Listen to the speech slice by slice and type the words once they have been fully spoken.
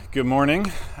Good morning.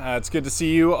 It's good to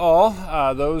see you all,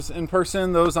 those in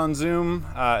person, those on Zoom.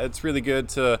 It's really good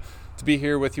to be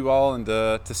here with you all and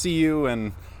to see you,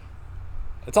 and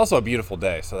it's also a beautiful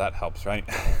day, so that helps, right?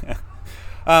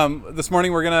 This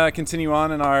morning we're going to continue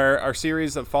on in our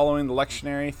series of following the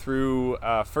lectionary through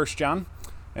 1 John.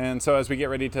 And so as we get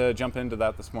ready to jump into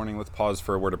that this morning, let's pause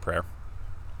for a word of prayer.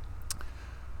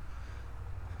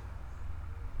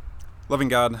 Loving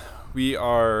God, we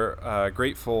are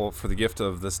grateful for the gift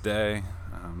of this day,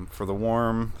 for the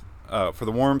warmth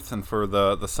and for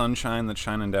the sunshine that's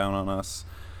shining down on us.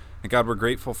 And God, we're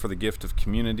grateful for the gift of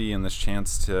community and this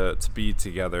chance to be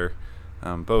together,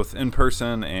 both in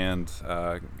person and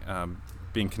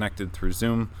being connected through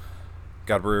Zoom.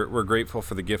 God, we're grateful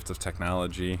for the gift of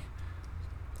technology.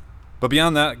 But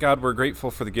beyond that, God, we're grateful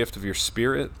for the gift of your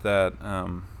Spirit that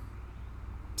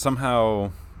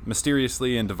somehow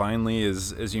mysteriously and divinely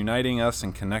is uniting us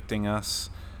and connecting us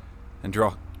and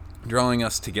drawing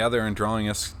us together and drawing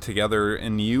us together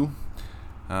in you.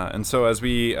 And so as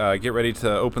we get ready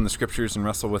to open the scriptures and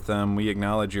wrestle with them, we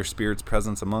acknowledge your Spirit's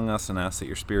presence among us and ask that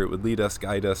your Spirit would lead us,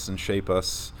 guide us, and shape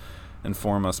us and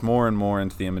form us more and more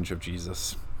into the image of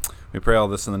Jesus. We pray all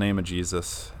this in the name of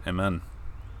Jesus. Amen.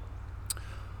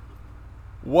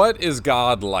 What is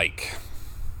God like?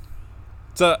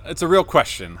 It's a real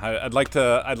question. I'd like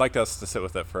us to sit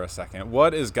with it for a second.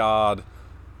 What is God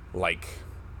like?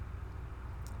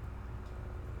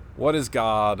 What is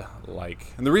God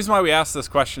like? And the reason why we ask this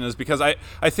question is because I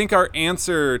think our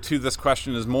answer to this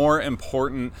question is more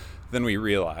important than we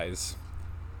realize.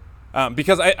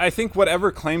 Because I think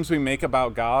whatever claims we make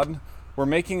about God, we're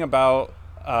making about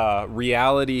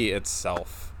reality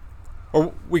itself.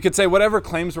 Or we could say whatever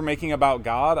claims we're making about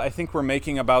God, I think we're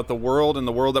making about the world and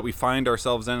the world that we find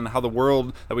ourselves in and how the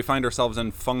world that we find ourselves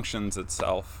in functions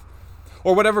itself.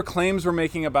 Or whatever claims we're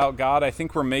making about God, I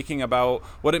think we're making about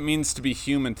what it means to be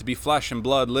human, to be flesh and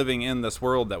blood living in this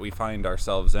world that we find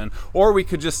ourselves in. Or we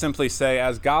could just simply say,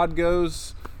 as God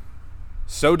goes,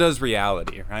 so does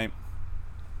reality, right?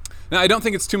 Now, I don't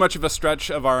think it's too much of a stretch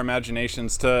of our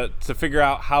imaginations to figure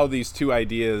out how these two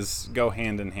ideas go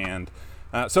hand in hand.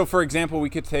 So, for example, we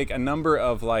could take a number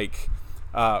of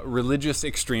religious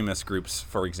extremist groups,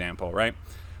 for example, right?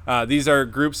 These are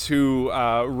groups who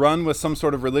run with some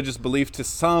sort of religious belief to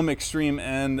some extreme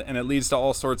end, and it leads to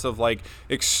all sorts of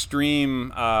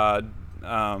extreme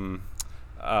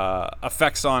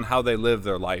effects on how they live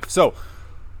their life. So,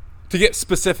 to get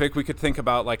specific, we could think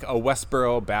about a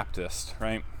Westboro Baptist,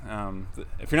 right?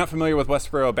 If you're not familiar with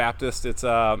Westboro Baptist, it's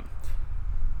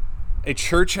a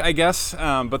church, I guess,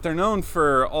 but they're known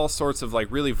for all sorts of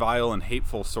really vile and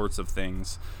hateful sorts of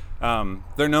things.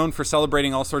 They're known for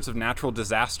celebrating all sorts of natural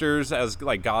disasters as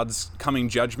God's coming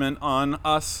judgment on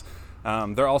us.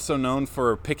 They're also known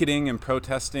for picketing and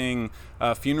protesting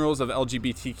funerals of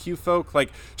LGBTQ folk,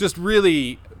 just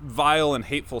really vile and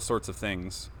hateful sorts of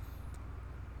things.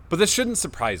 But this shouldn't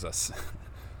surprise us.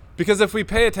 Because if we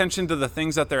pay attention to the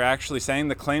things that they're actually saying,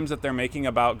 the claims that they're making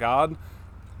about God,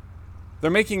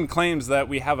 they're making claims that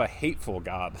we have a hateful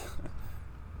God.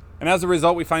 And as a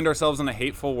result, we find ourselves in a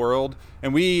hateful world,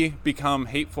 and we become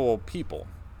hateful people.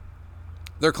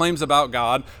 Their claims about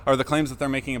God are the claims that they're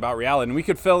making about reality. And we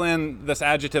could fill in this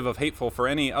adjective of hateful for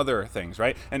any other things,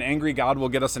 right? An angry God will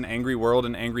get us an angry world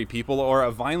and angry people, or a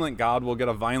violent God will get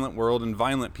a violent world and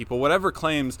violent people. Whatever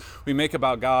claims we make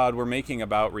about God, we're making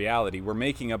about reality. We're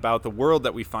making about the world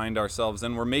that we find ourselves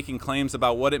in. We're making claims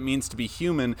about what it means to be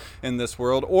human in this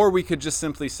world. Or we could just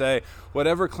simply say,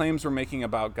 whatever claims we're making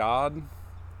about God,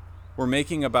 we're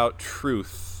making about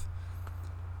truth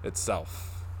itself.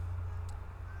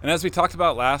 And as we talked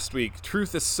about last week,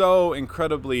 truth is so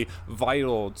incredibly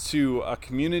vital to a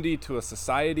community, to a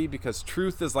society, because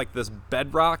truth is like this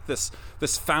bedrock, this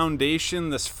foundation,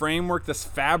 this framework, this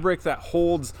fabric that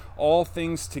holds all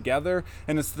things together.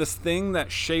 And it's this thing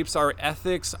that shapes our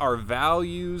ethics, our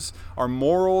values, our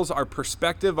morals, our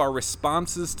perspective, our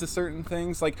responses to certain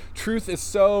things. Truth is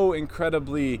so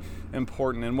incredibly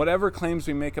important. And whatever claims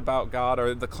we make about God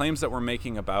are the claims that we're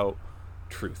making about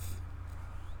truth.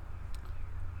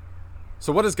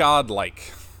 So what is God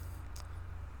like?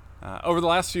 Over the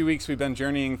last few weeks, we've been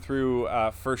journeying through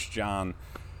 1 John.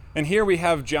 And here we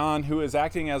have John, who is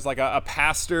acting as a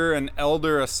pastor, an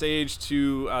elder, a sage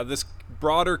to this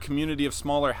broader community of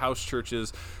smaller house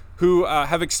churches who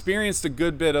have experienced a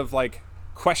good bit of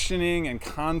questioning and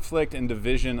conflict and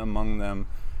division among them.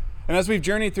 And as we've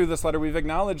journeyed through this letter, we've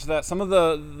acknowledged that some of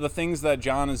the things that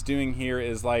John is doing here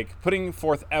is like putting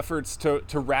forth efforts to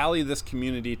rally this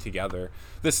community together,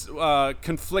 this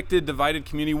conflicted, divided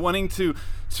community, wanting to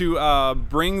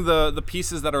bring the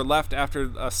pieces that are left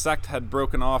after a sect had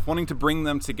broken off, wanting to bring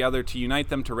them together, to unite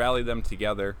them, to rally them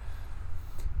together.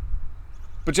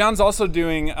 But John's also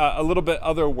doing a little bit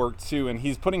other work too, and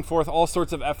he's putting forth all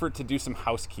sorts of effort to do some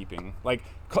housekeeping, like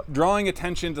drawing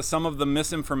attention to some of the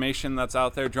misinformation that's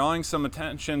out there, drawing some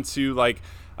attention to like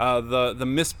the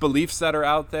misbeliefs that are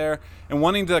out there, and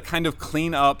wanting to kind of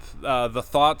clean up the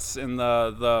thoughts and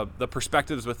the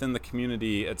perspectives within the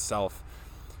community itself.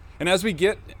 And as we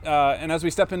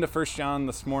step into 1 John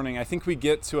this morning, I think we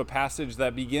get to a passage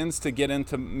that begins to get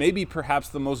into maybe perhaps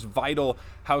the most vital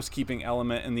housekeeping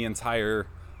element in the entire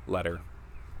letter.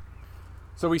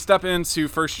 So we step into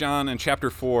 1 John in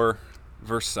chapter 4,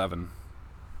 verse 7.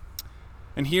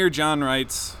 And here John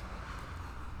writes,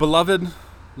 "Beloved,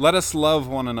 let us love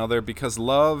one another because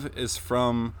love is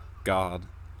from God.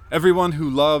 Everyone who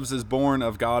loves is born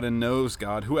of God and knows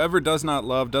God. Whoever does not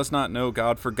love does not know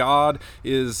God, for God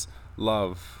is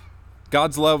love.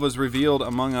 God's love was revealed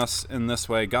among us in this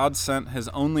way. God sent his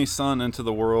only Son into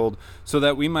the world so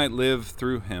that we might live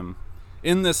through him.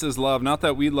 In this is love, not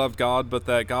that we loved God, but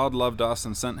that God loved us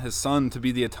and sent his Son to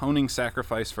be the atoning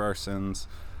sacrifice for our sins.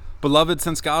 Beloved,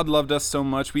 since God loved us so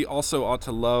much, we also ought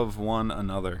to love one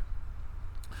another.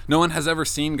 No one has ever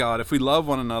seen God. If we love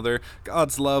one another,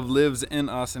 God's love lives in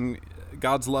us, and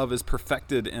God's love is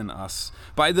perfected in us.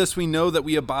 By this we know that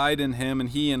we abide in him and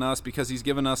he in us, because he's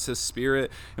given us his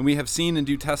Spirit. And we have seen and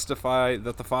do testify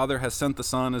that the Father has sent the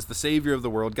Son as the Savior of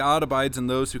the world. God abides in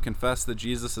those who confess that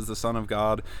Jesus is the Son of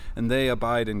God, and they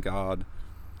abide in God.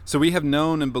 So we have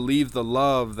known and believed the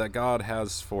love that God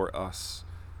has for us.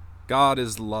 God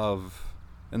is love.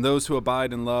 And those who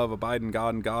abide in love abide in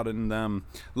God and God in them.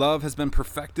 Love has been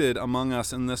perfected among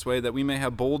us in this way, that we may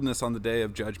have boldness on the day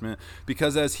of judgment,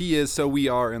 because as he is, so we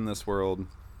are in this world.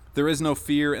 There is no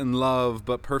fear in love,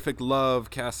 but perfect love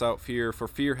casts out fear, for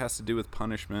fear has to do with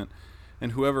punishment.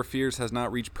 And whoever fears has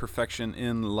not reached perfection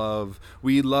in love.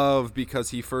 We love because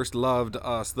he first loved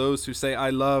us. Those who say, I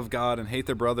love God, and hate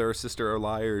their brother or sister are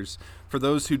liars. For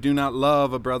those who do not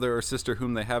love a brother or sister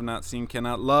whom they have not seen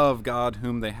cannot love God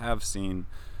whom they have seen.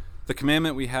 The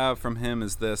commandment we have from him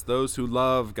is this: those who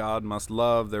love God must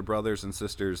love their brothers and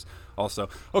sisters also.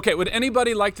 Okay, would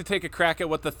anybody like to take a crack at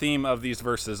what the theme of these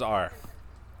verses are?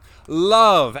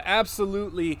 Love,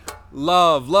 absolutely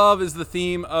love. Love is the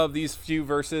theme of these few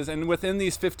verses, and within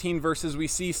these 15 verses, we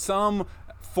see some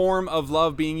form of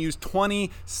love being used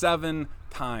 27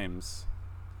 times.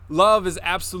 Love is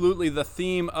absolutely the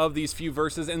theme of these few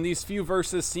verses, and these few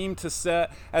verses seem to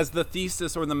set as the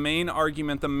thesis or the main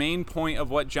argument, the main point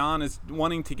of what John is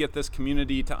wanting to get this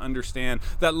community to understand,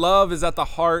 that love is at the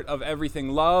heart of everything.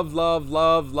 Love, love,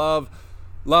 love, love,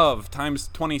 love, times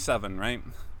 27, right?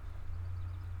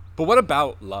 But what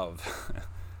about love?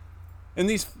 In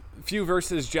these few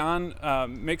verses, John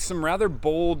makes some rather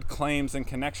bold claims and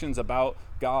connections about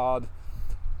God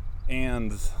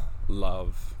and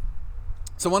love.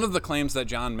 So one of the claims that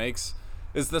John makes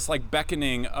is this like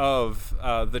beckoning of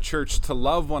the church to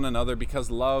love one another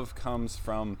because love comes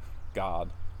from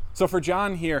God. So for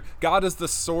John here, God is the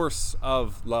source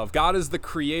of love. God is the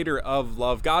creator of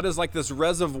love. God is like this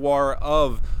reservoir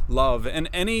of love. And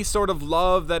any sort of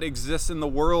love that exists in the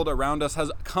world around us has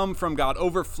come from God,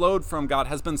 overflowed from God,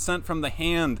 has been sent from the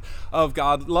hand of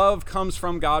God. Love comes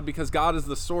from God because God is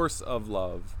the source of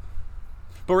love.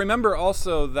 But remember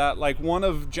also that like one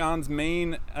of John's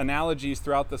main analogies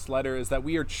throughout this letter is that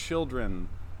we are children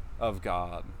of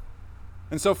God.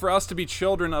 And so for us to be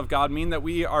children of God mean that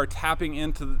we are tapping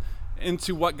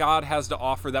into what God has to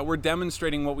offer, that we're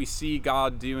demonstrating what we see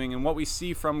God doing, and what we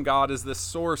see from God is this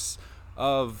source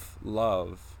of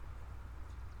love.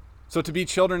 So to be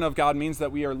children of God means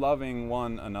that we are loving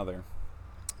one another.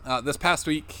 This past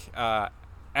week,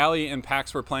 Allie and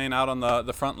Pax were playing out on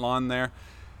the front lawn there.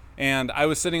 And I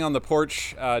was sitting on the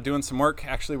porch doing some work,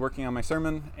 actually working on my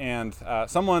sermon, and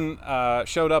someone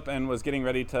showed up and was getting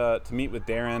ready to meet with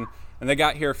Darren. And they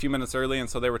got here a few minutes early, and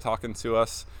so they were talking to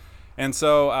us. And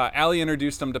so Allie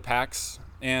introduced them to Pax.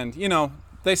 And, you know,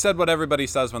 they said what everybody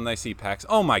says when they see Pax.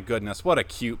 Oh, my goodness, what a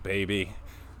cute baby.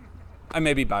 I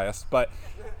may be biased, but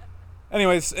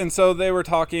anyways, and so they were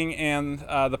talking, and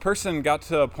the person got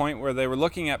to a point where they were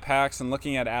looking at Pax and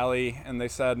looking at Allie, and they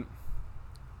said,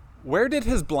 where did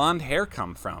his blonde hair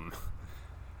come from?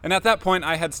 And at that point,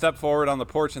 I had stepped forward on the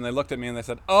porch, and they looked at me and they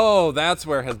said, oh, that's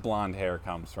where his blonde hair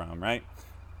comes from, right?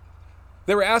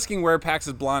 They were asking where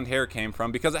Pax's blonde hair came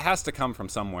from because it has to come from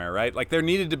somewhere, right? Like there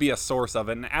needed to be a source of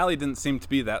it, and Allie didn't seem to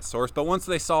be that source. But once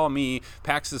they saw me,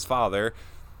 Pax's father,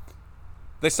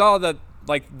 they saw that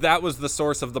like that was the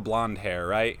source of the blonde hair,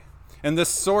 right? And this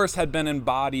source had been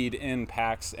embodied in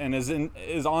Pax and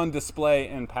is on display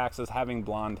in Pax as having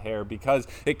blonde hair because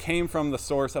it came from the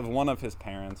source of one of his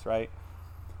parents, right?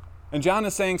 And John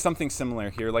is saying something similar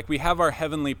here. Like we have our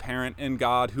heavenly parent in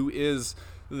God who is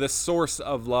the source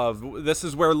of love. This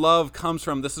is where love comes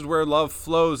from. This is where love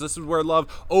flows. This is where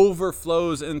love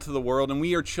overflows into the world. And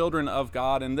we are children of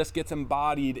God, and this gets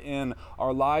embodied in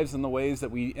our lives and the ways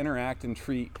that we interact and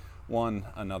treat one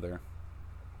another.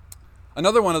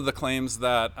 Another one of the claims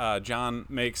that John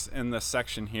makes in this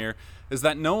section here is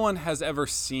that no one has ever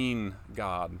seen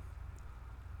God.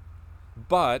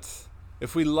 But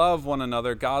if we love one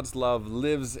another, God's love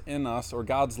lives in us, or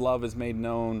God's love is made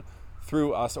known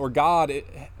through us, or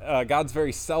God's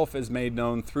very self is made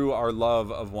known through our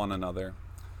love of one another.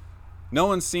 No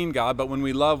one's seen God, but when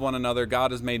we love one another,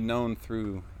 God is made known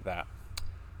through that.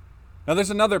 Now there's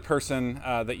another person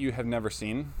that you have never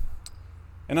seen,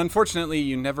 and unfortunately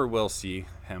you never will see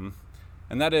him,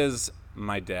 and that is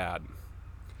my dad.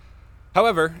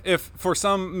 However, if for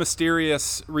some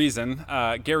mysterious reason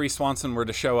Gary Swanson were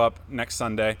to show up next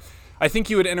Sunday, I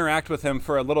think you would interact with him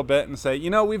for a little bit and say,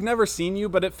 we've never seen you,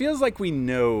 but it feels like we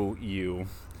know you.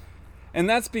 And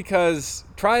that's because,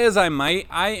 try as I might,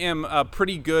 I am a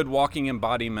pretty good walking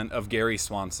embodiment of Gary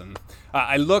Swanson.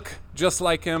 I look just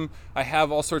like him. I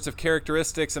have all sorts of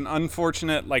characteristics and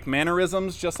unfortunate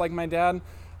mannerisms just like my dad.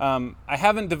 I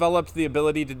haven't developed the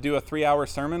ability to do a 3-hour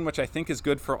sermon, which I think is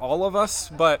good for all of us,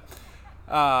 but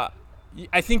I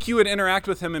think you would interact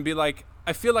with him and be like,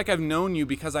 I feel like I've known you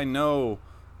because I know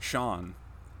Sean.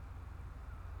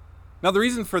 Now the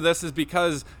reason for this is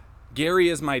because Gary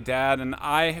is my dad and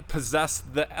I possess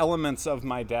the elements of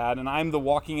my dad and I'm the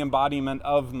walking embodiment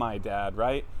of my dad,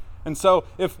 right? And so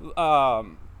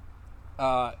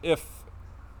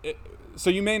so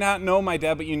you may not know my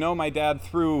dad, but you know my dad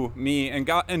through me.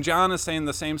 And John is saying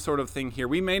the same sort of thing here.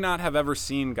 We may not have ever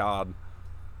seen God,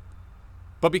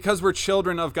 but because we're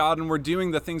children of God and we're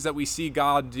doing the things that we see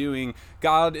God doing,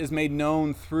 God is made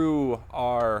known through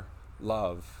our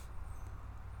love.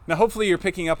 Now, hopefully you're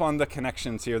picking up on the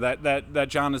connections here that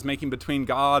John is making between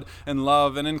God and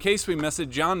love. And in case we miss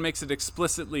it, John makes it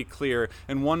explicitly clear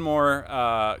in one more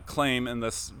claim in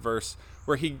this verse,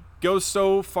 where he goes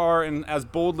so far and as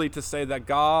boldly to say that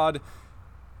God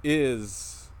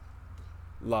is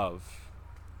love.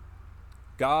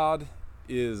 God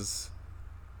is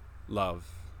love.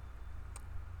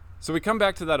 So we come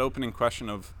back to that opening question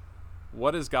of,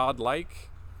 what is God like?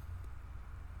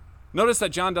 Notice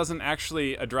that John doesn't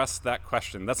actually address that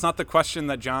question. That's not the question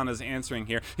that John is answering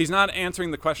here. He's not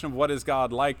answering the question of what is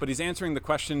God like, but he's answering the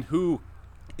question, who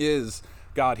is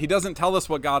God? He doesn't tell us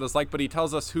what God is like, but he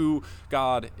tells us who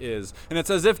God is. And it's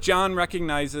as if John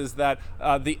recognizes that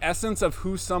the essence of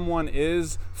who someone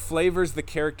is flavors the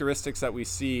characteristics that we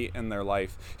see in their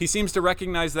life. He seems to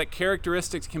recognize that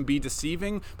characteristics can be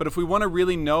deceiving, but if we want to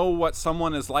really know what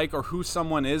someone is like or who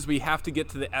someone is, we have to get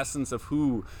to the essence of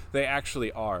who they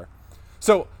actually are.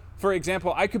 So, for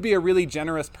example, I could be a really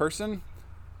generous person,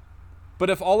 but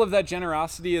if all of that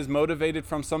generosity is motivated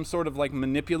from some sort of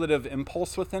manipulative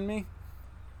impulse within me,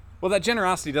 well, that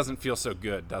generosity doesn't feel so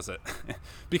good, does it?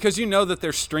 Because you know that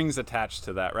there's strings attached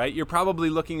to that, right? You're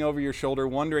probably looking over your shoulder,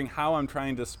 wondering how I'm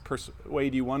trying to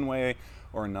persuade you one way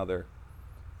or another.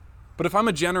 But if I'm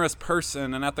a generous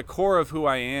person and at the core of who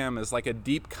I am is a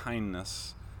deep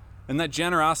kindness, and that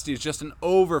generosity is just an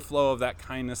overflow of that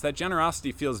kindness, that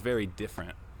generosity feels very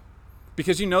different.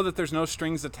 Because you know that there's no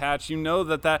strings attached. You know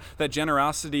that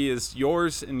generosity is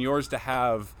yours and yours to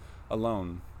have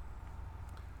alone.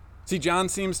 See, John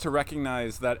seems to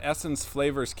recognize that essence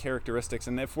flavors characteristics,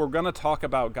 and if we're going to talk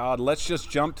about God, let's just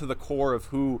jump to the core of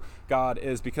who God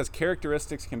is, because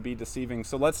characteristics can be deceiving.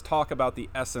 So let's talk about the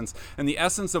essence, and the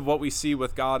essence of what we see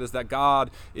with God is that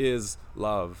God is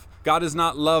love. God is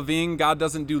not loving, God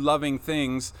doesn't do loving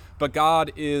things, but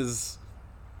God is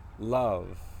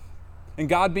love. And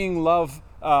God being love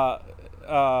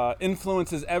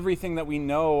influences everything that we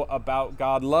know about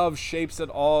God. Love shapes it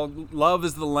all. Love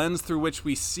is the lens through which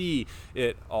we see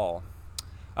it all.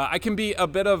 I can be a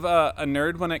bit of a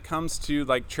nerd when it comes to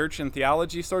church and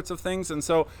theology sorts of things, and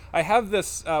so I have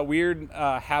this weird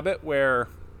habit where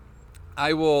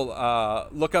I will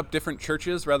look up different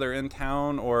churches, whether in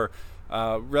town or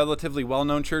relatively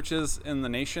well-known churches in the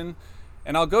nation,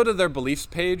 and I'll go to their beliefs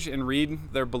page and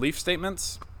read their belief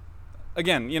statements.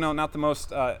 Again, not the most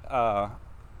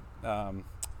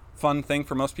fun thing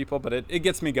for most people, but it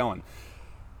gets me going.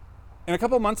 And a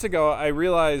couple months ago, I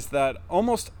realized that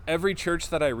almost every church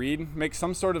that I read makes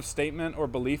some sort of statement or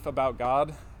belief about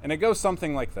God, and it goes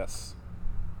something like this.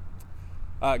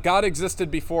 God existed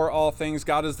before all things.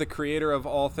 God is the creator of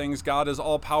all things. God is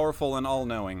all-powerful and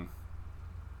all-knowing.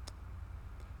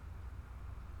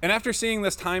 And after seeing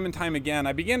this time and time again,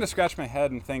 I began to scratch my head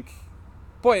and think,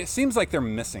 boy, it seems like they're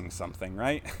missing something,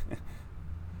 right?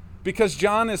 Because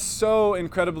John is so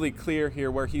incredibly clear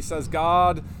here where he says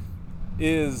God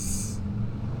is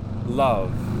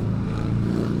love.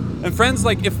 And friends,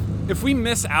 like if we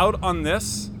miss out on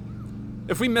this,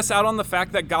 if we miss out on the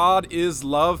fact that God is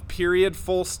love, period,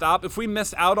 full stop, if we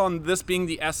miss out on this being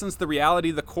the essence, the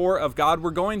reality, the core of God,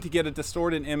 we're going to get a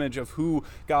distorted image of who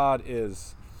God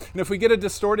is. And if we get a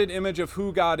distorted image of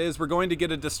who God is, we're going to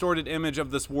get a distorted image of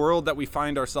this world that we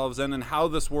find ourselves in and how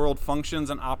this world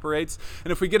functions and operates.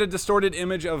 And if we get a distorted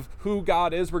image of who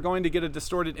God is, we're going to get a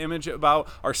distorted image about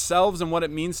ourselves and what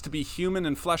it means to be human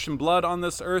and flesh and blood on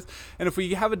this earth. And if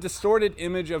we have a distorted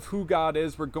image of who God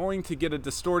is, we're going to get a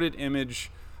distorted image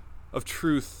of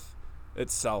truth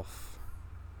itself,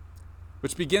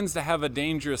 which begins to have a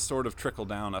dangerous sort of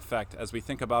trickle-down effect as we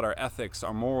think about our ethics,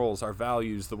 our morals, our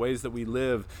values, the ways that we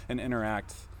live and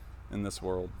interact in this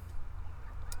world.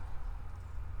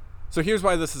 So here's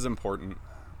why this is important.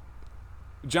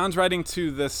 John's writing to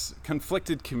this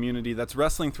conflicted community that's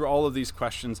wrestling through all of these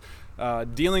questions,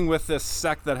 dealing with this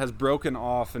sect that has broken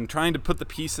off and trying to put the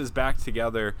pieces back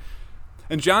together.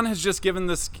 And John has just given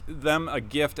them a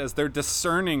gift as they're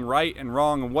discerning right and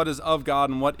wrong and what is of God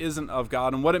and what isn't of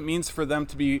God and what it means for them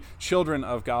to be children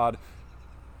of God.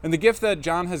 And the gift that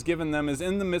John has given them is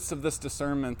in the midst of this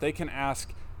discernment, they can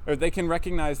ask, or they can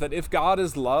recognize that if God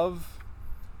is love,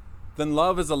 then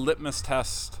love is a litmus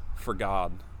test for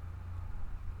God.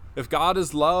 If God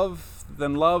is love,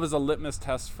 then love is a litmus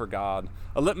test for God.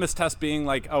 A litmus test being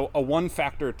like a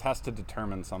one-factor test to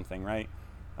determine something, right?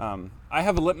 I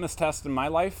have a litmus test in my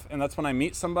life, and that's when I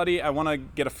meet somebody, I want to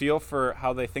get a feel for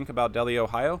how they think about Delhi,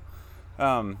 Ohio.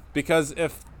 Because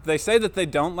if they say that they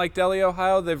don't like Delhi,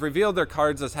 Ohio, they've revealed their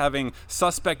cards as having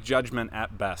suspect judgment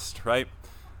at best, right?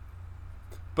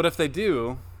 But if they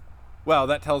do, well,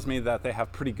 that tells me that they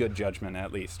have pretty good judgment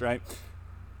at least, right?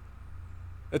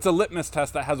 It's a litmus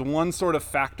test that has one sort of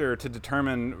factor to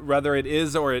determine whether it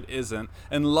is or it isn't.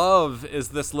 And love is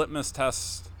this litmus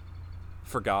test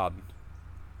for God.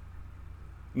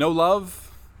 No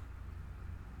love,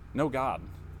 no God.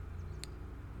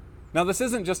 Now, this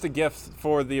isn't just a gift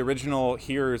for the original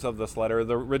hearers of this letter,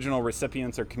 the original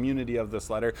recipients or community of this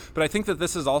letter, but I think that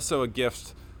this is also a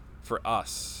gift for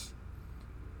us.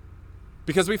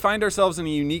 Because we find ourselves in a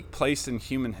unique place in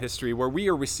human history where we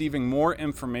are receiving more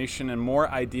information and more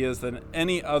ideas than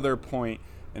any other point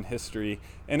in history.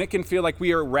 And it can feel like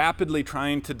we are rapidly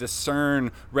trying to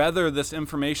discern whether this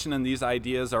information and these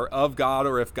ideas are of God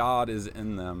or if God is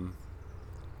in them.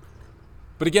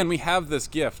 But again, we have this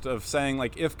gift of saying,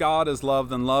 like, if God is love,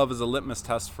 then love is a litmus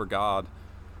test for God.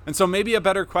 And so maybe a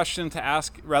better question to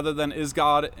ask rather than is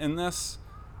God in this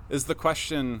is the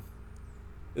question,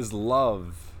 is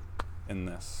love in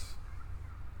this?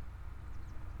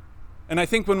 And I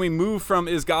think when we move from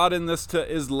is God in this to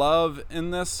is love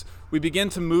in this, we begin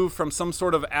to move from some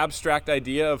sort of abstract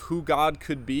idea of who God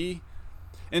could be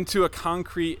into a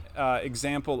concrete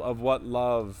example of what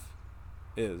love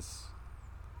is.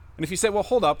 And if you say, well,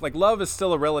 hold up, like love is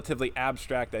still a relatively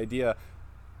abstract idea,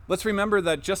 let's remember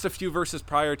that just a few verses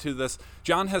prior to this,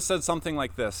 John has said something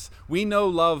like this: we know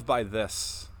love by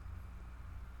this,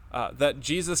 that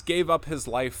Jesus gave up his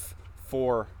life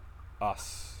for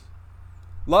us.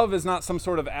 Love is not some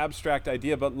sort of abstract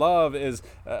idea, but love is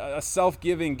a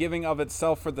self-giving, giving of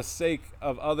itself for the sake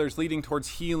of others, leading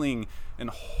towards healing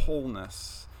and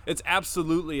wholeness. It's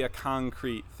absolutely a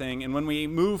concrete thing. And when we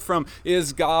move from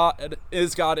is God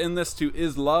in this to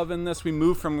is love in this, we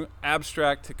move from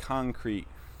abstract to concrete.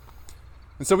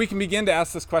 And so we can begin to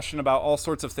ask this question about all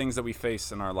sorts of things that we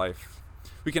face in our life.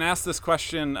 We can ask this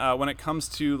question when it comes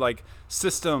to like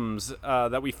systems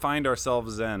that we find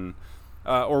ourselves in,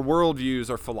 or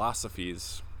worldviews or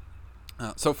philosophies.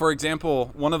 So for example,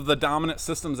 one of the dominant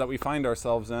systems that we find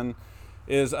ourselves in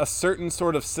is a certain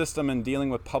sort of system in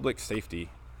dealing with public safety.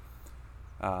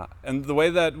 And the way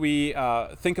that we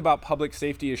think about public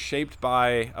safety is shaped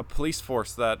by a police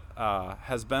force that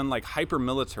has been like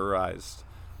hyper-militarized.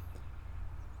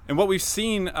 And what we've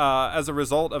seen as a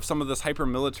result of some of this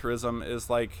hyper-militarism is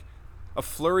like a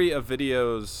flurry of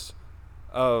videos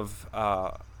of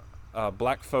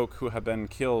black folk who have been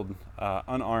killed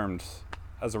unarmed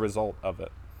as a result of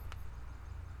it.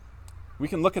 We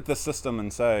can look at this system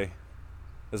and say,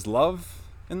 is love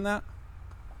in that?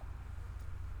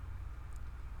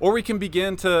 Or we can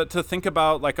begin to think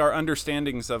about like our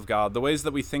understandings of God, the ways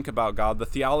that we think about God, the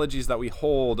theologies that we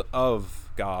hold of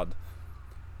God.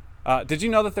 Did you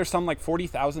know that there's some like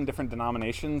 40,000 different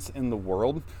denominations in the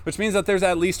world? Which means that there's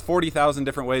at least 40,000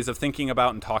 different ways of thinking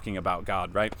about and talking about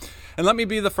God, right? And let me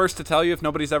be the first to tell you, if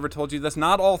nobody's ever told you this,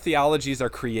 not all theologies are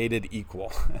created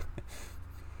equal.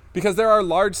 Because there are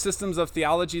large systems of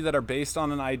theology that are based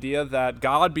on an idea that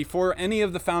God, before any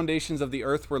of the foundations of the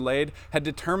earth were laid, had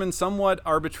determined somewhat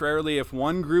arbitrarily if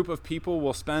one group of people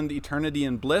will spend eternity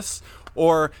in bliss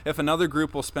or if another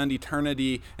group will spend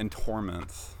eternity in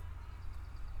torment.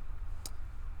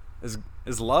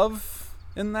 Is love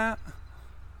in that?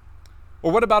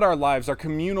 Or what about our lives, our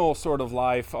communal sort of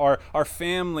life, our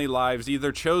family lives,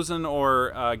 either chosen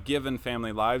or given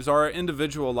family lives, or our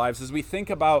individual lives, as we think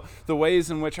about the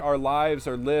ways in which our lives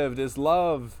are lived? Is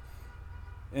love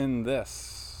in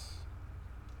this?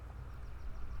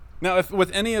 Now, if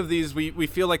with any of these we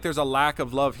feel like there's a lack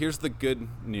of love, here's the good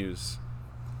news.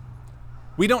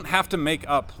 We don't have to make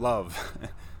up love.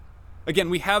 Again,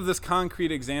 we have this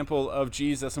concrete example of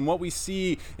Jesus, and what we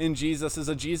see in Jesus is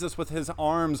a Jesus with his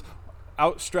arms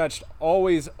outstretched,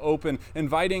 always open,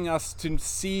 inviting us to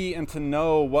see and to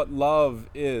know what love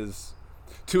is,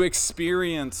 to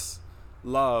experience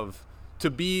love,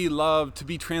 to be loved, to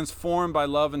be transformed by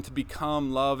love, and to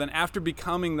become love. And after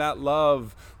becoming that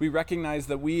love, we recognize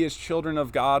that we as children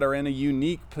of God are in a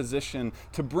unique position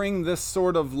to bring this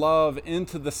sort of love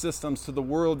into the systems, to the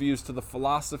worldviews, to the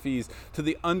philosophies, to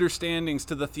the understandings,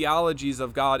 to the theologies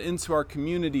of God, into our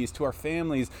communities, to our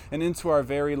families, and into our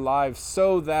very lives,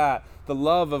 so that the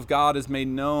love of God is made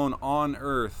known on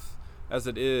earth as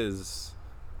it is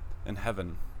in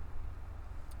heaven.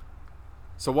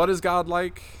 So what is God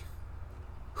like?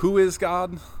 Who is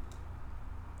God?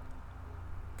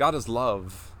 God is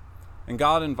love, and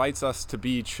God invites us to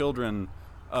be children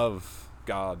of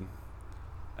God.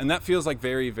 And that feels like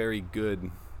very, very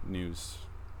good news.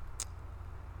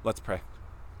 Let's pray.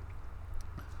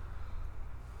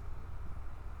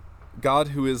 God,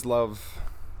 who is love,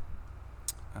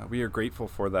 we are grateful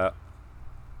for that.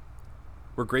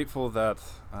 We're grateful that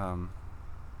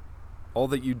all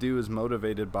that you do is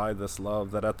motivated by this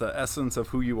love, that at the essence of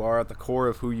who you are, at the core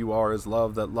of who you are is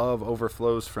love, that love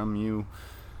overflows from you.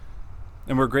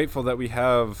 And we're grateful that we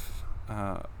have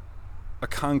a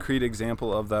concrete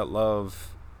example of that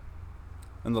love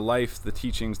in the life, the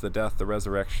teachings, the death, the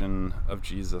resurrection of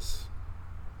Jesus.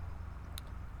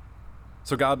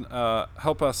 So God,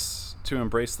 help us to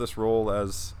embrace this role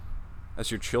as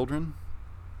your children.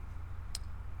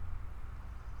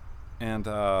 And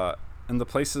in the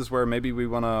places where maybe we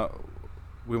want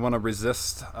to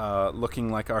resist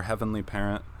looking like our heavenly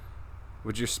parent,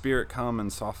 would your Spirit come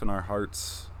and soften our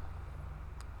hearts?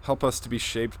 Help us to be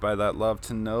shaped by that love,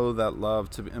 to know that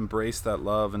love, to embrace that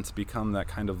love, and to become that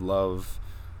kind of love.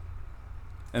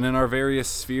 And in our various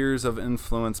spheres of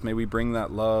influence, may we bring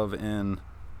that love in,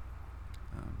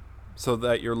 so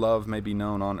that your love may be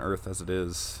known on earth as it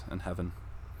is in heaven.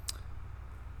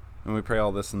 And we pray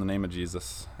all this in the name of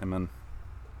Jesus. Amen.